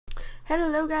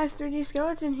Hello guys, 3D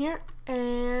Skeleton here,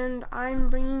 and I'm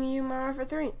bringing you Modern Warfare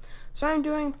 3. So I'm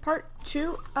doing part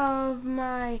 2 of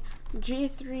my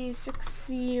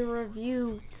G360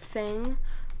 review thing,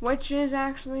 which is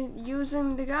actually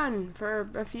using the gun for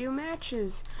a few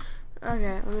matches.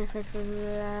 Okay, let me fix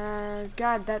this.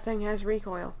 God, that thing has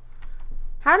recoil.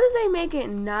 How did they make it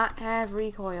not have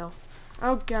recoil?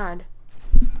 Oh god.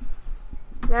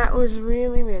 That was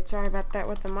really weird. Sorry about that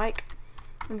with the mic.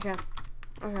 Okay,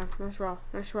 let's roll.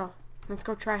 Let's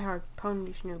go try hard.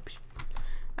 Pony snoops.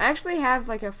 I actually have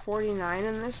like a 49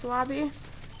 in this lobby,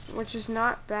 which is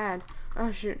not bad. Oh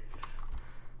shoot.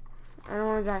 I don't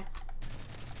want to die.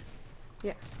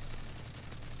 Yeah.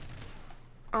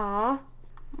 Aw.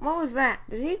 What was that?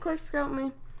 Did he quick scope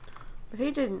me? But he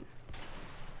didn't.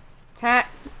 Cat.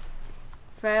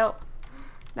 Fail.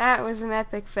 That was an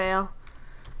epic fail.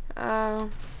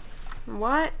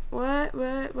 What?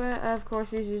 Of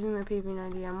course he's using the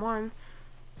PP90M1,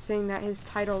 seeing that his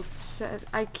title said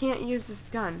I can't use this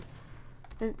gun.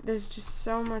 There's just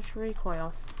so much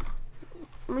recoil.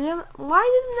 Really?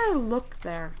 Why didn't I look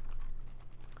there?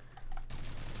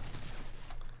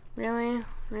 Really?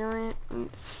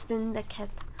 Syndicate.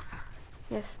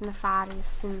 Yes, Nefarious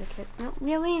Syndicate. No,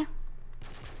 really?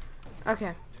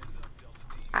 Okay.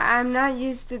 I'm not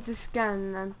used to this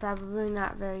gun. I'm probably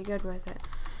not very good with it.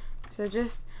 So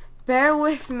just bear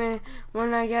with me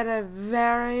when I get a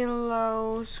very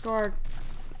low score.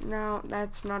 No,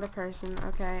 that's not a person.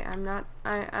 Okay,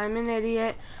 I'm an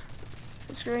idiot.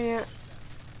 Screw you.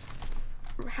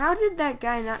 How did that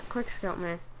guy not quickscope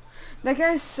me? That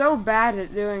guy's so bad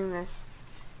at doing this.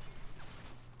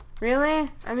 Really?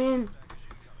 I mean,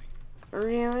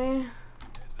 really?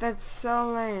 That's so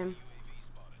lame.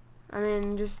 I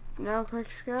mean, just no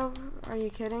quickscope? Are you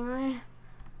kidding me?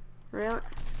 Really?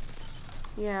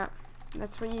 Yeah,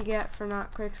 that's what you get for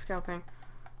not quickscoping.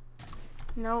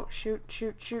 No, shoot.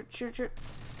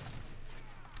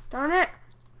 Darn it!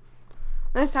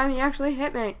 This time he actually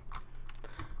hit me.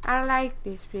 I like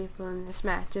these people in this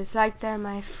match. It's like they're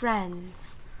my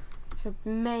friends. It's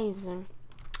amazing.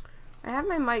 I have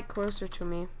my mic closer to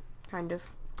me, kind of.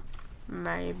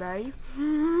 Maybe.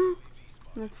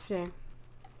 Let's see.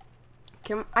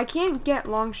 I can't get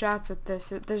long shots with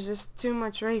this. There's just too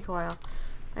much recoil.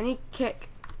 I need kick.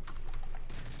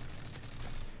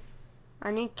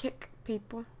 I need kick,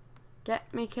 people.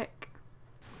 Get me kick.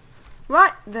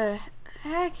 What the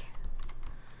heck?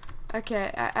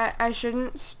 Okay, I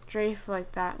shouldn't strafe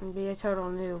like that and be a total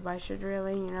noob. I should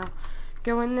really, you know,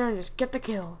 go in there and just get the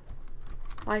kill.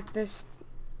 Like this.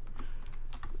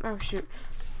 Oh shoot.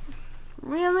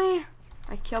 Really?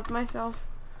 I killed myself?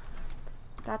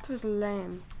 That was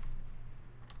lame.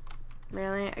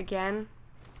 Really? Again?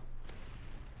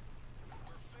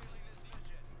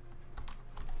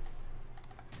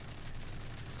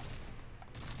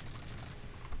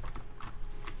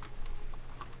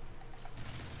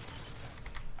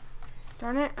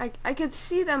 Darn it, I could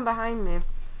see them behind me.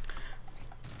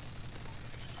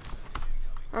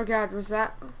 Oh god, was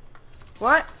that?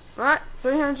 What?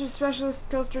 300 specialist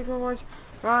kill streak rewards.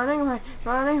 Running away.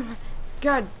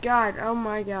 Good god, oh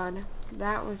my god.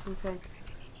 That was insane.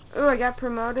 Ooh, I got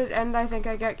promoted and I think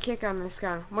I got kick on this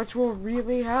gun, which will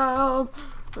really help.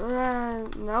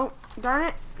 Nope, darn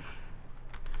it.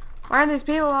 Why are these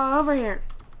people all over here?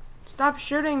 Stop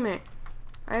shooting me.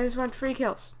 I just want free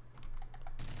kills.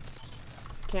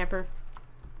 Camper.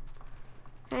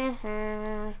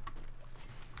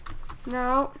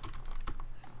 No.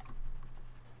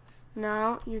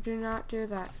 No, you do not do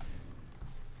that.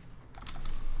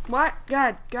 What?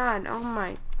 God, oh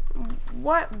my.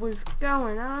 What was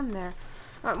going on there?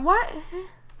 What?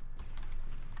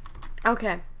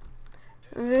 Okay.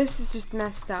 This is just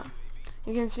messed up.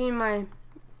 You can see my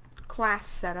class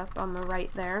setup on the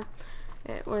right there.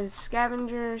 It was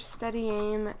Scavenger, Steady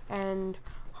Aim, and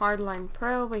Hardline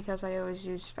Pro because I always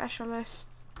use Specialist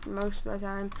most of the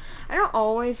time. I don't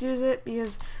always use it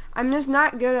because I'm just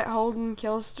not good at holding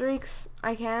kill streaks.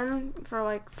 I can for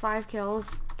like 5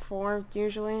 kills, 4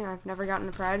 usually. I've never gotten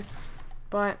a pred,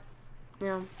 but you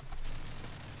know,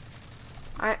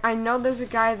 I know there's a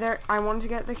guy there. I want to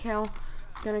get the kill.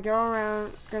 Gonna go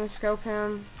around, gonna scope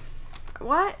him.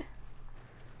 What?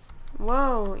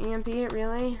 Whoa, EMP it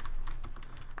really?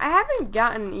 I haven't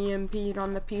gotten EMP'd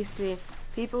on the PC.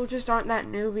 People just aren't that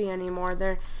newbie anymore.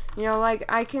 They're, you know, like,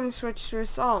 I can switch to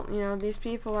assault. You know, these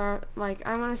people are like,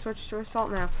 I want to switch to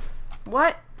assault now.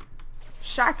 What?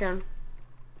 Shotgun. Is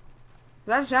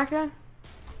that a shotgun?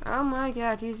 Oh my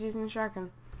god, he's using a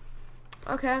shotgun.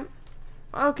 Okay.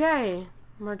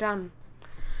 We're done.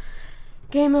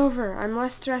 Game over. I'm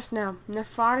less stressed now.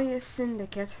 Nefarious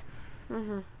Syndicate.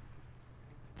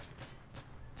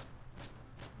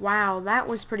 Wow, that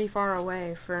was pretty far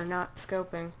away for not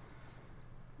scoping.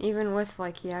 Even with,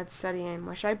 like, he had steady aim,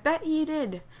 which I bet he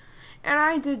did. And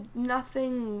I did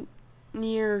nothing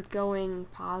near going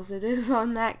positive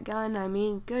on that gun. I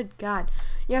mean, good God.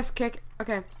 Yes, kick.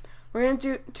 Okay, we're gonna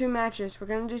do 2 matches. We're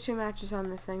gonna do 2 matches on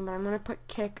this thing, but I'm gonna put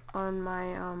kick on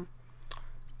my,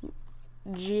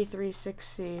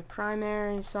 G360.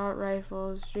 Primary, assault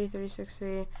rifles,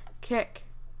 G360, kick.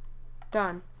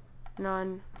 Done.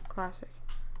 None. Classic.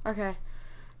 Okay,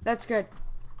 that's good.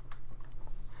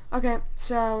 Okay,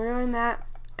 so we're doing that,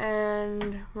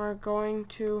 and we're going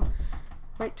to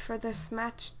wait for this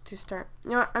match to start.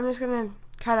 You know what, I'm just gonna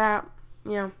cut out,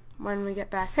 you know, when we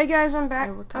get back. Hey guys, I'm back.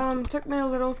 Took me a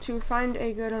little to find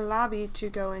a good lobby to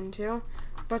go into,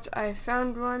 but I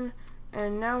found one,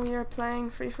 and now we are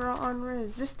playing Free For All on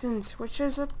Resistance, which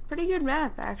is a pretty good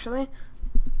map, actually.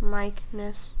 Mike.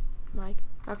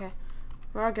 Okay,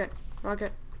 we're all good. We're all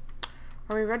good.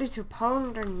 Are we ready to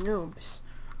pound our noobs?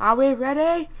 Are we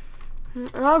ready?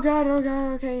 Oh god,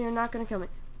 okay, you're not gonna kill me.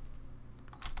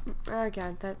 Oh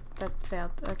god, that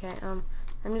failed. Okay, I'm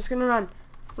just gonna run.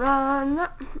 Run!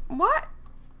 What?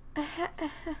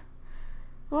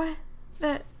 What?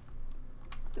 The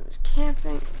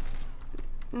camping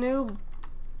noob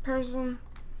person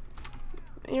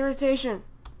irritation.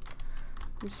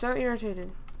 I'm so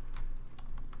irritated.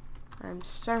 I'm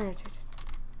so irritated.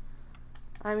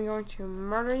 I'm going to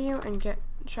murder you and get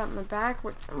shot in the back.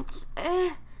 Which,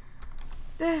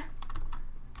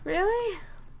 really?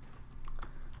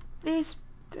 These,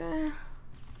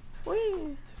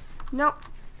 no.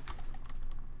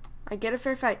 I get a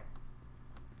fair fight.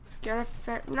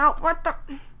 No, what the?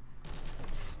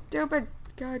 Stupid.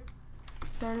 God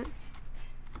darn it.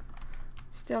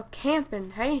 Still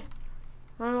camping, hey?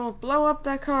 I will blow up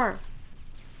that car.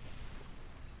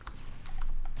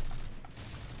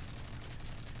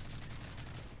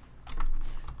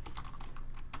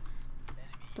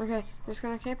 Okay, just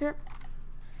gonna camp here.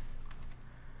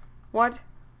 What?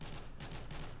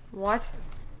 What?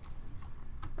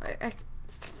 I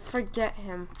forget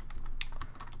him.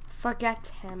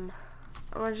 Forget him.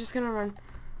 We're just gonna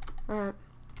run.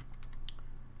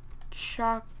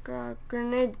 Shock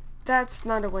grenade. That's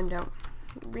not a window.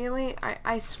 Really?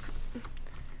 Oh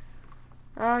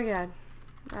god.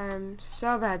 I'm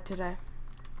so bad today.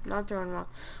 Not doing well.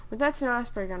 Well, that's an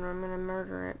Osprey gunner. I'm gonna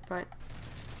murder it, but.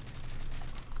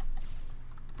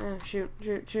 Oh, shoot.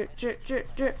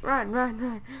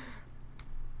 Run.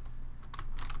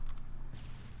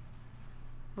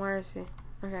 Where is he?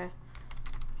 Okay.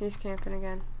 He's camping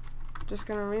again. Just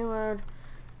gonna reload,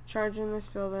 charge in this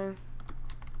building,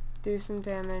 do some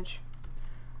damage.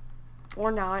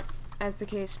 Or not, as the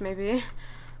case may be.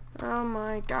 Oh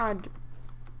my god.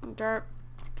 Derp.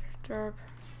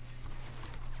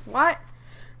 What?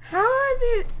 How are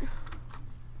these?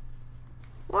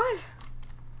 What?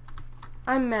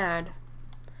 I'm mad.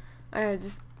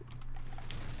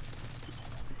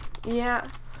 Yeah.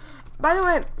 By the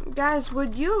way, guys,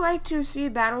 would you like to see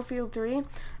Battlefield 3?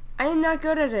 I am not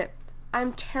good at it.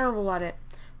 I'm terrible at it.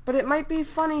 But it might be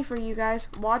funny for you guys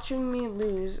watching me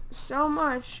lose so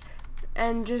much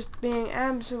and just being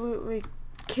absolutely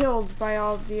killed by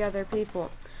all the other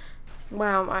people.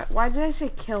 Wow, why did I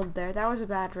say killed there? That was a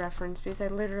bad reference because I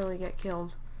literally get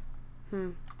killed.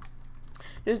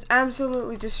 Just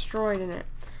absolutely destroyed in it.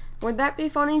 Would that be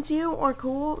funny to you or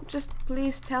cool? Just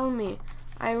please tell me.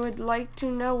 I would like to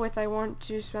know if I want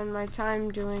to spend my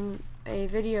time doing a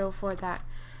video for that.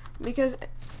 Because,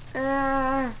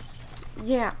 yeah.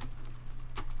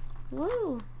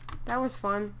 Woo! That was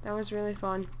fun. That was really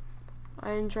fun.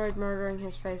 I enjoyed murdering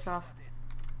his face off.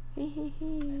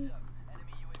 Hee.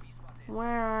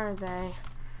 Where are they?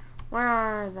 Where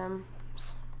are them?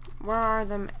 Where are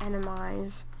them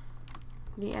enemies?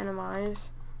 The enemies.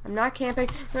 I'm not camping.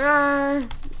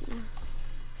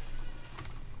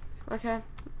 Okay.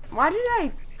 Why did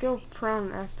I go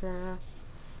prone after?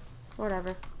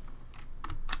 Whatever.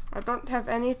 I don't have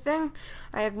anything.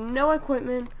 I have no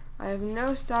equipment. I have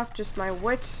no stuff. Just my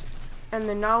wits and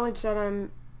the knowledge that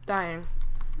I'm dying.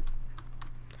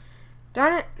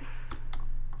 Darn it.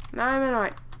 Now I'm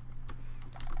annoyed.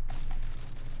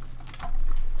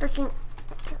 Freaking.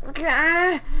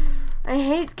 I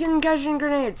hate concussion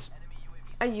grenades.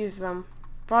 I use them.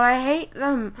 But I hate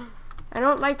them. I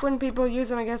don't like when people use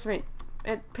them against me.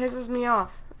 It pisses me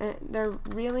off. They're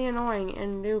really annoying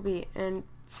and newbie and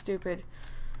stupid.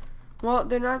 Well,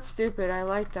 they're not stupid. I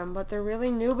like them. But they're really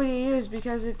newbie to use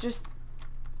because it just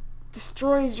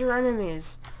destroys your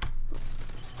enemies.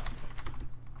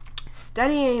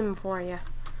 Steady aim for you.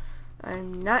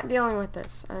 I'm not dealing with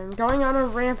this. I'm going on a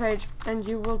rampage and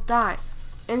you will die.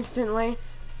 Instantly.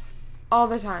 all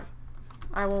the time.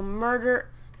 I will murder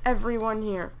everyone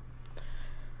here.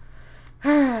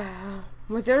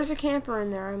 If there's a camper in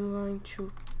there, I'm going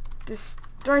to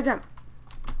destroy them.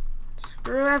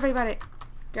 Screw everybody.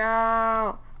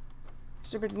 Go.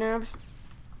 Stupid noobs.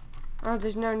 Oh,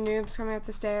 there's no noobs coming up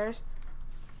the stairs.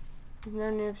 There's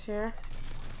no noobs here.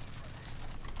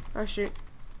 Oh, shoot.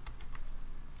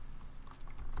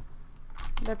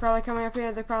 They're probably coming up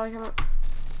here. They're probably coming up.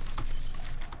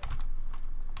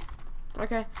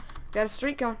 Okay. Got a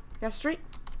streak going. Got a streak.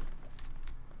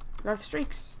 Love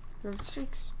streaks. Love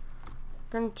streaks.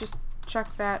 Gonna just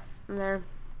chuck that in there.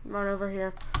 Run over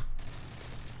here.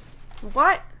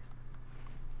 What?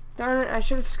 Darn it, I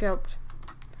should have scoped.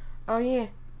 Oh yeah.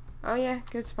 Oh yeah,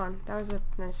 good spawn. That was a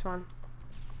nice one.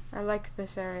 I like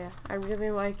this area. I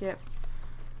really like it.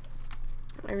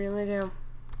 I really do.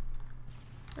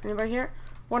 Anybody here?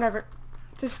 Whatever.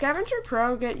 Does Scavenger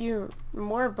Pro get you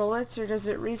more bullets, or does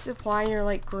it resupply your,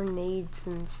 like, grenades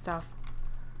and stuff?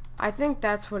 I think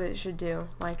that's what it should do.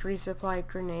 Like, resupply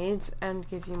grenades and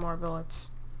give you more bullets.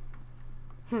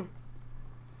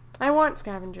 I want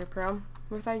Scavenger Pro.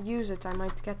 If I use it, I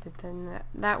might get it, and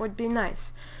that would be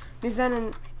nice. Because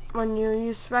then when you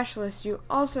use Specialist, you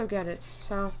also get it.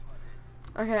 So,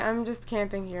 okay, I'm just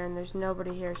camping here, and there's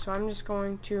nobody here. So I'm just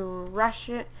going to rush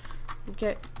it,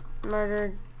 get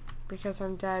murdered, because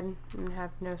I'm dead and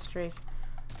have no streak.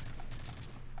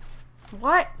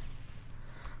 What?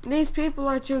 These people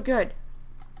are too good.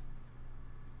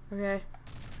 Okay.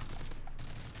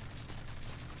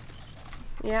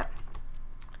 Yep.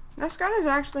 This gun is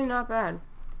actually not bad.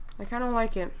 I kind of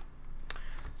like it.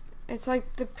 It's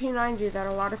like the P90 that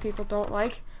a lot of people don't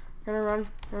like. Gonna run.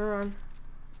 Gonna run.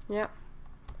 Yep.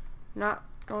 Not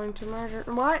going to murder.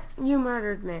 What? You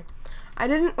murdered me. I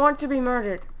didn't want to be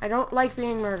murdered. I don't like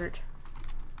being murdered.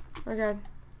 Okay.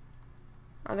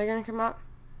 Are they gonna come up?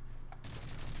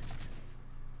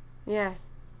 Yeah.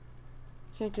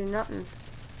 Can't do nothing.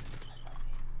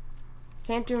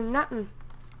 Can't do nothing,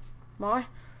 boy.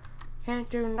 Can't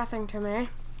do nothing to me.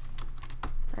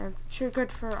 I'm too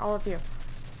good for all of you.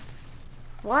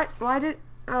 What? Why did...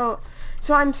 Oh,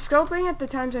 so I'm scoping at the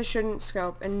times I shouldn't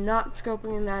scope, and not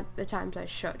scoping at the times I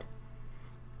should.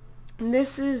 And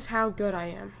this is how good I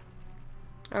am.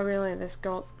 Oh, really? This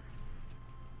gold...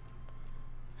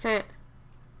 Heh.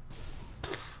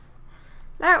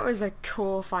 That was a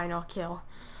cool final kill.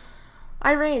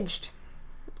 I raged,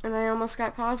 and I almost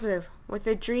got positive with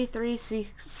a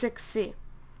G36C.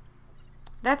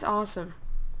 That's awesome.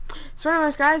 So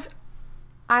anyways, guys,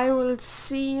 I will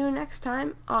see you next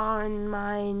time on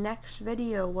my next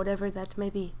video, whatever that may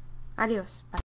be. Adios. Bye.